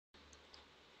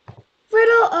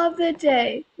Riddle of the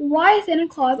day. Why is Santa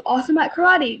Claus awesome at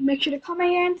karate? Make sure to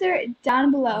comment your answer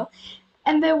down below.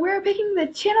 And then we're picking the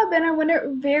channel banner winner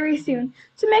very soon.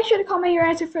 So make sure to comment your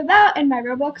answer for that in my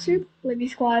Roblox group,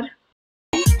 LiviSquad.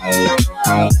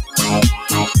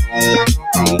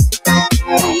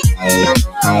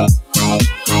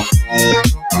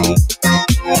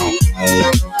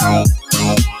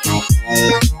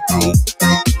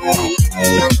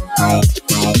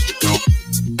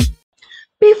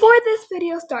 Before this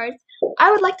video starts,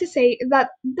 I would like to say that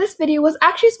this video was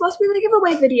actually supposed to be the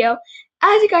giveaway video.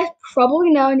 As you guys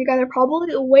probably know, and you guys are probably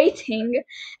waiting,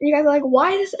 and you guys are like,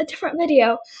 why is this a different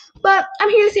video? But I'm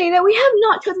here to say that we have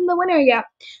not chosen the winner yet.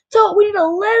 So we need a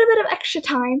little bit of extra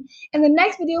time, and the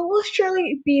next video will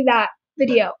surely be that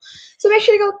video. So make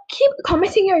sure to go keep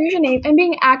commenting your username and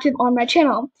being active on my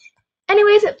channel.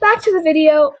 Anyways, back to the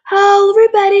video. Hello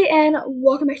everybody, and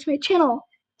welcome back to my channel.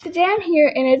 Today I'm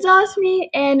here and it's just me,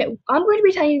 and I'm going to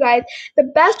be telling you guys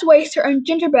the best ways to earn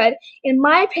gingerbread, in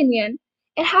my opinion,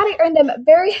 and how to earn them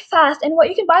very fast and what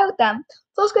you can buy with them.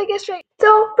 So let's go get straight.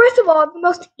 So first of all, the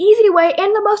most easy way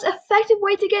and the most effective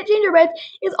way to get gingerbread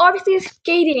is obviously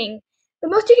skating. The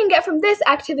most you can get from this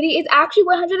activity is actually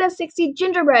 160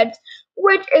 gingerbreads,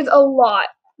 which is a lot.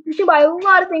 You can buy a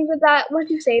lot of things with that once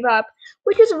you save up,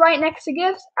 which is right next to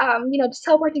gifts, just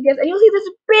teleport to gifts, and you'll see this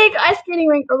big ice skating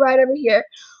rink right over here.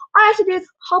 All I have to do is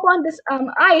hop on this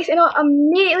ice, and it'll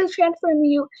immediately transform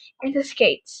you into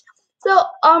skates. So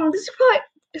this is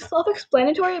probably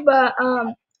self-explanatory, but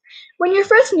when you're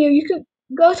first new, you can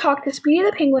go talk to Speedy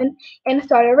the Penguin and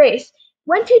start a race.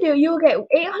 Once you do, you will get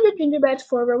 800 gingerbreads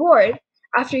for a reward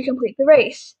after you complete the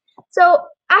race. So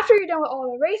after you're done with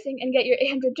all the racing and get your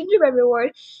 800 gingerbread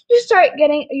reward, you start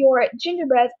getting your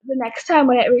gingerbread the next time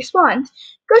when it respawns.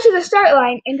 Go to the start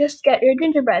line and just get your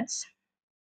gingerbreads.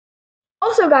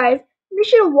 Also, guys, be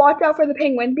sure to watch out for the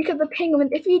penguin, because the penguin,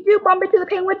 if you do bump into the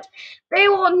penguins, they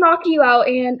will knock you out,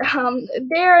 and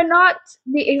they're not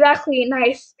the exactly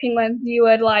nice penguins you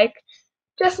would like,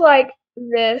 just like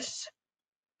this.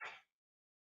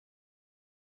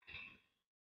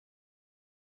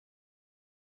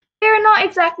 They're not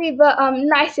exactly the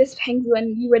nicest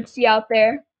penguin you would see out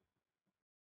there.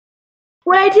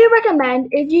 What I do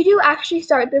recommend is you do actually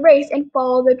start the race and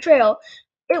follow the trail.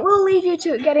 It will lead you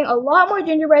to getting a lot more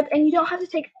gingerbreads, and you don't have to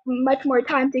take much more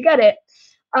time to get it.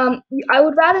 I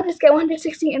would rather just get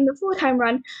 160 in the full-time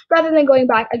run rather than going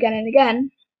back again and again.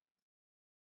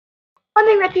 One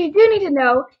thing that you do need to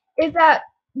know is that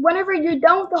whenever you're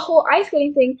done with the whole ice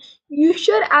skating thing, you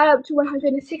should add up to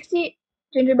 160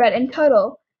 gingerbread in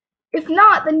total. If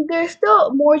not, then there's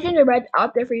still more gingerbread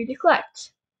out there for you to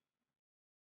collect.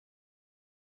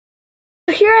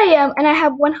 So here I am, and I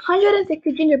have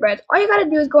 160 gingerbreads. All you gotta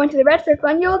do is go into the red circle,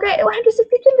 and you'll get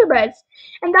 160 gingerbreads.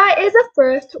 And that is the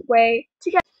first way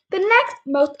to get. The next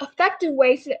most effective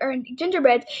way to earn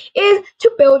gingerbreads is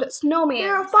to build snowmen.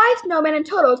 There are 5 snowmen in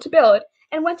total to build,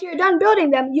 and once you're done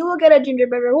building them, you will get a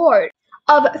gingerbread reward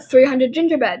of 300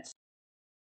 gingerbreads.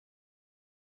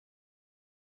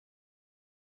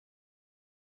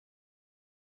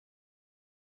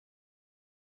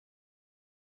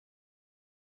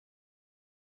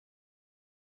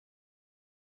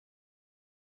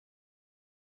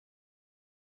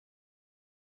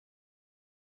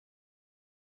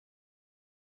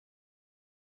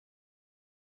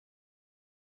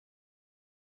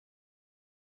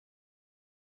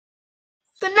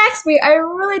 The next way I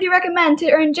really do recommend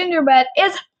to earn gingerbread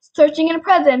is searching in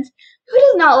presents. Who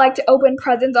does not like to open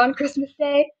presents on Christmas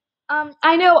Day?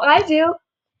 I know I do.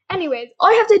 Anyways,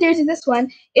 all you have to do to this one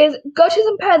is go to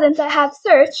some presents that have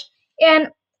search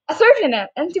and search in it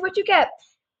and see what you get.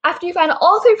 After you find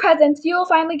all 3 presents, you will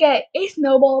finally get a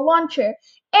snowball launcher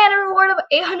and a reward of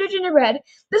 800 gingerbread.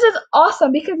 This is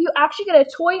awesome because you actually get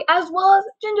a toy as well as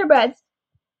gingerbreads.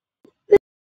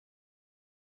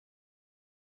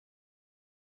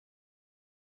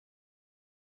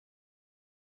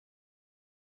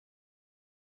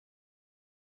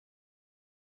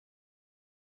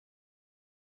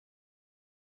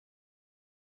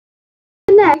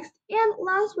 The next and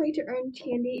last way to earn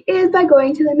candy is by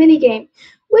going to the mini game,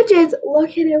 which is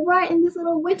located right in this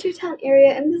little Wintertown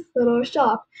area in this little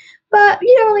shop. But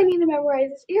you don't really need to memorize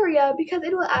this area because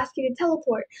it will ask you to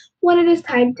teleport when it is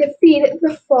time to feed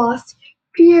the Frost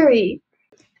Fury.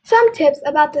 Some tips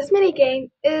about this mini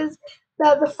game is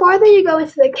that the farther you go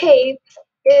into the cave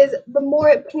is the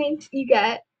more points you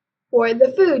get for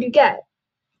the food you get.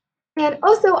 And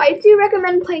also, I do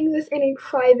recommend playing this in a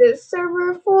private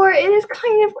server, for it is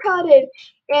kind of crowded,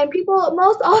 and people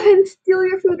most often steal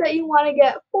your food that you want to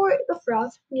get for the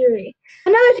Frost Fury.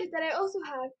 Another tip that I also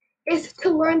have is to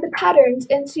learn the patterns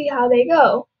and see how they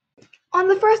go. On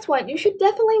the first one, you should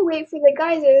definitely wait for the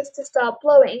geysers to stop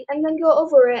blowing and then go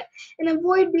over it and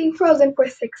avoid being frozen for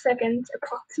 6 seconds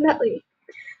approximately.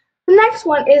 The next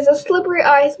one is a slippery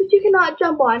ice which you cannot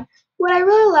jump on. What I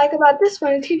really like about this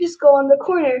one is you just go on the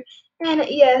corner, and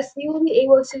yes, you will be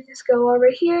able to just go over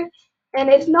here, and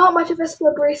it's not much of a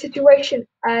slippery situation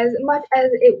as much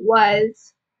as it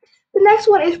was. The next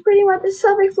one is pretty much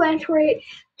self-explanatory.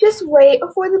 Just wait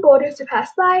for the boulders to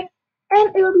pass by,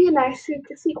 and it will be a nice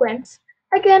sequence.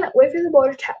 Again, wait for the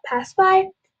boulder to pass by,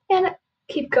 and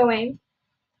keep going.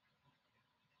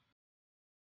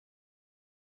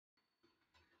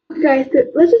 Okay, guys, so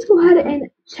let's just go ahead and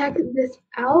check this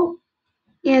out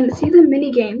and see the mini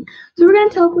game. So we're gonna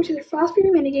teleport to the Frost Fury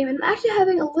mini game, and I'm actually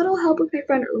having a little help with my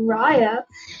friend Raya.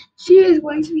 She is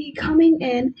going to be coming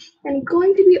in and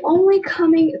going to be only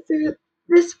coming through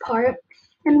this part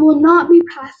and will not be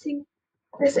passing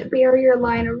this barrier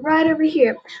line right over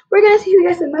here. We're gonna see who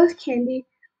gets the most candy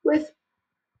with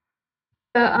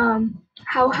the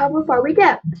however far we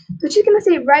get. So she's gonna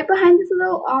stay right behind this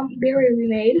little barrier we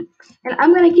made, and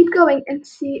I'm gonna keep going and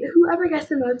see whoever gets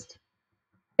the most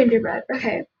gingerbread.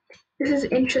 Okay, this is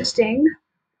interesting.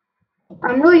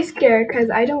 I'm really scared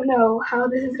because I don't know how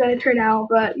this is gonna turn out,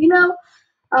 but you know,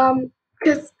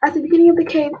 because at the beginning of the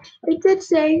cave, it did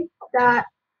say that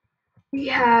we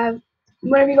have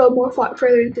whenever you go more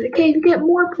further into the cave, you get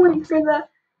more points for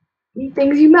the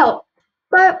things you melt.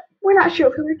 But we're not sure,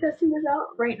 because we're testing this out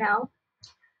right now.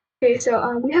 Okay,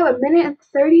 so we have a minute and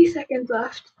 30 seconds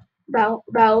left.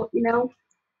 About you know.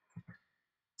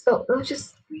 So let's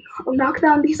just knock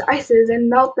down these ices and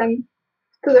melt them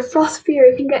so the Frost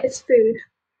Fury can get its food.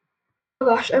 Oh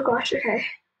gosh, okay.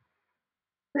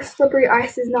 The slippery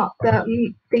ice is not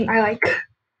the thing I like.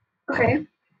 Okay,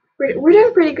 we're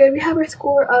doing pretty good. We have our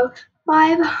score of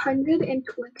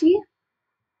 520.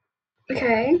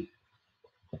 Okay.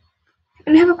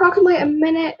 And we have approximately a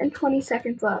minute and 20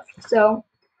 seconds left. So,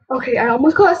 okay, I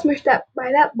almost got smushed up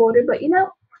by that boulder, but you know,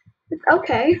 it's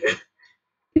okay.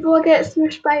 People get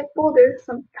smushed by boulders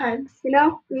sometimes, you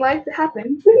know? In life, it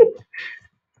happens.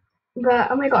 But,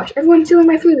 oh my gosh, everyone's stealing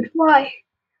my food. Why?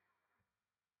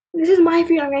 This is my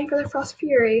food. I'm going for the Frost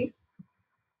Fury.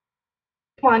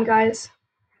 Come on, guys.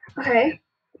 Okay.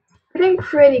 We're doing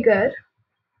pretty good.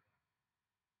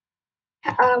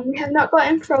 We have not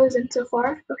gotten frozen so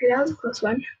far. Okay, that was a close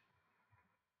one.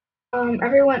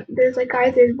 Everyone, there's like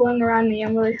guys that's blowing around me.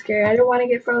 I'm really scared. I don't want to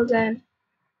get frozen.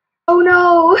 Oh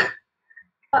no!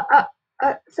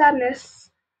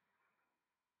 Sadness.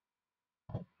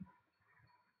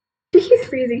 He's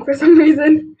freezing for some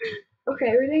reason.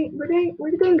 Okay,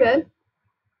 we're doing good.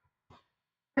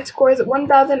 My score is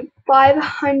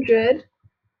 1,500.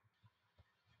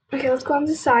 Okay, let's go on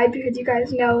the side because you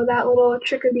guys know that little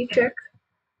trick,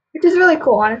 which is really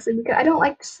cool, honestly, because I don't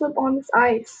like to slip on this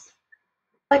ice,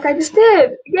 like I just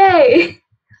did. Yay!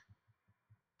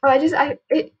 Oh,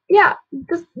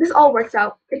 this all works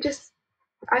out.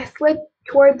 I slid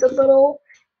towards the little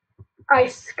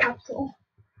ice capsule.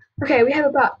 Okay, we have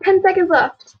about 10 seconds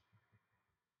left.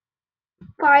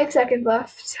 5 seconds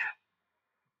left.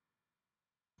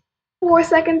 4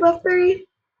 seconds left. 3,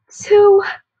 2,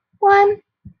 1.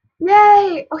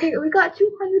 Yay! Okay, we got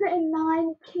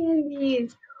 209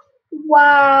 candies.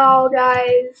 Wow,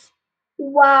 guys.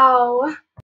 Wow.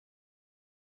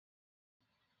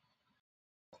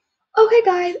 Okay,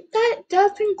 guys, that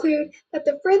does conclude that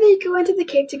the further you go into the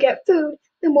cave to get food,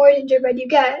 the more gingerbread you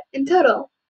get in total.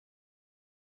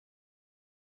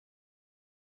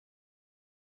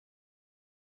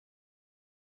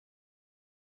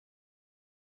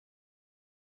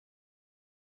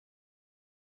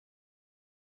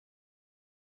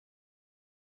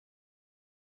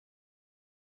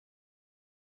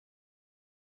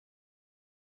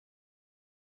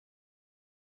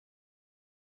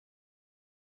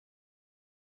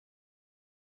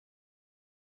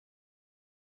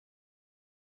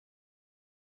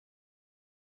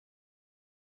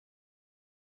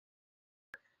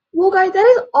 Well, guys, that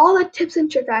is all the tips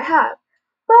and tricks I have.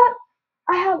 But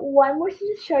I have one more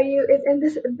thing to show you. It's in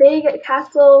this big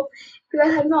castle. If you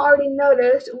guys have not already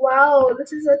noticed, wow,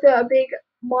 this is such a big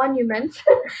monument.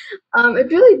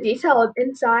 It's really detailed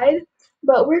inside.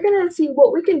 But we're gonna see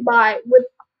what we can buy with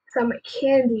some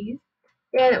candies,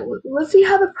 and let's see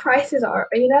how the prices are.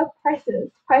 You know,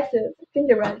 prices,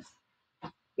 gingerbreads.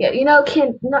 Yeah, you know,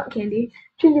 not candy,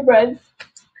 gingerbreads.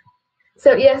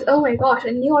 So yes, oh my gosh,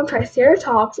 a neon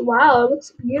triceratops. Wow, it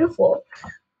looks beautiful.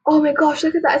 Oh my gosh,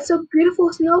 look at that. It's so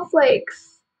beautiful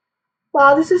snowflakes.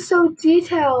 Wow, this is so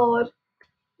detailed.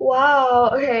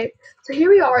 Wow, okay. So here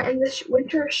we are in this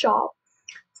winter shop.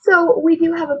 So we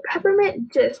do have a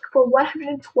peppermint disc for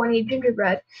 120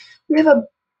 gingerbread. We have a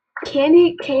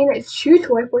candy cane chew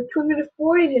toy for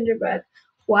 240 gingerbread.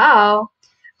 Wow.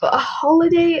 A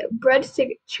holiday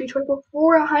breadstick chew toy for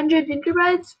 400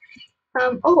 gingerbreads.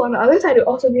 Oh, on the other side,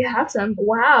 we have some.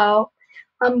 Wow.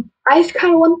 Ice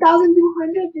cream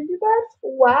 1,200 gingerbreads.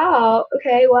 Wow.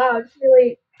 Okay. Wow. Just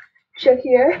really shook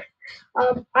here.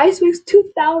 Ice Mix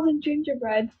 2,000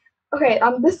 gingerbread. Okay,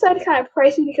 this side is kind of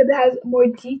pricey because it has more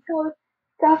detailed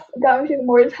stuff. That would take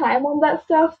more time on that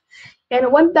stuff.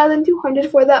 And 1,200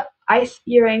 for the ice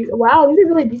earrings. Wow, these are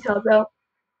really detailed though.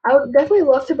 I would definitely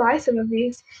love to buy some of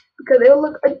these because they will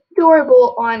look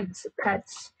adorable on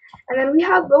pets. And then we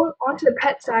have, going on to the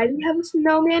pet side, we have a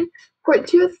snowman for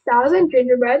 2,000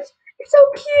 gingerbreads. It's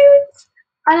so cute!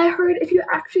 And I heard if you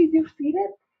actually do feed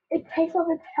it, it takes off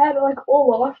its head like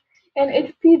Olaf and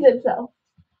it feeds itself,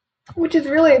 which is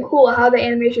really cool how the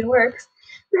animation works.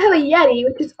 We have a Yeti,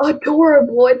 which is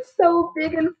adorable. It's so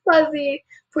big and fuzzy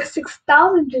for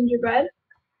 6,000 gingerbread.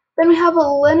 Then we have a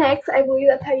Linux, I believe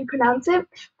that's how you pronounce it,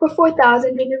 for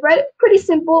 4,000 gingerbread. Pretty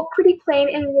simple, pretty plain,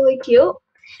 and really cute.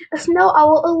 A snow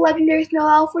owl, a legendary snow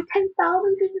owl for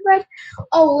 10,000 gingerbread.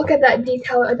 Oh, look at that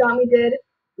detail Adami did.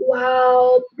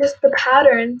 Wow, just the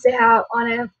patterns they have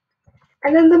on it.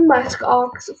 And then the musk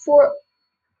ox for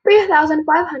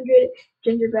 3,500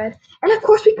 gingerbread. And of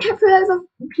course, we can't forget the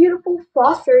beautiful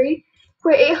frost fairy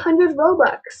for 800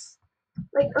 Robux.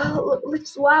 Like, oh,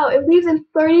 wow, it leaves in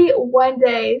 31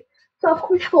 days. So, of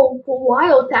course, we have a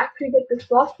while to actually get this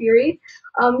frost fury.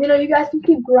 You guys can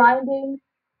keep grinding.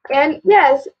 And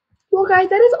yes, well, guys,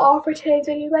 that is all for today's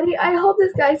video, buddy. I hope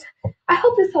this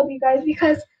helped you guys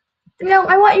because,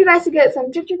 I want you guys to get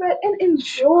some gingerbread and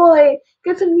enjoy.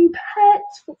 Get some new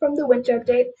pets from the winter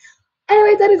update.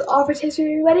 Anyways, that is all for today's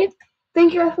video, everybody.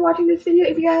 Thank you guys for watching this video.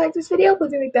 If you guys like this video,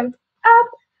 please give me a thumbs up.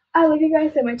 I love you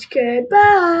guys so much. Goodbye.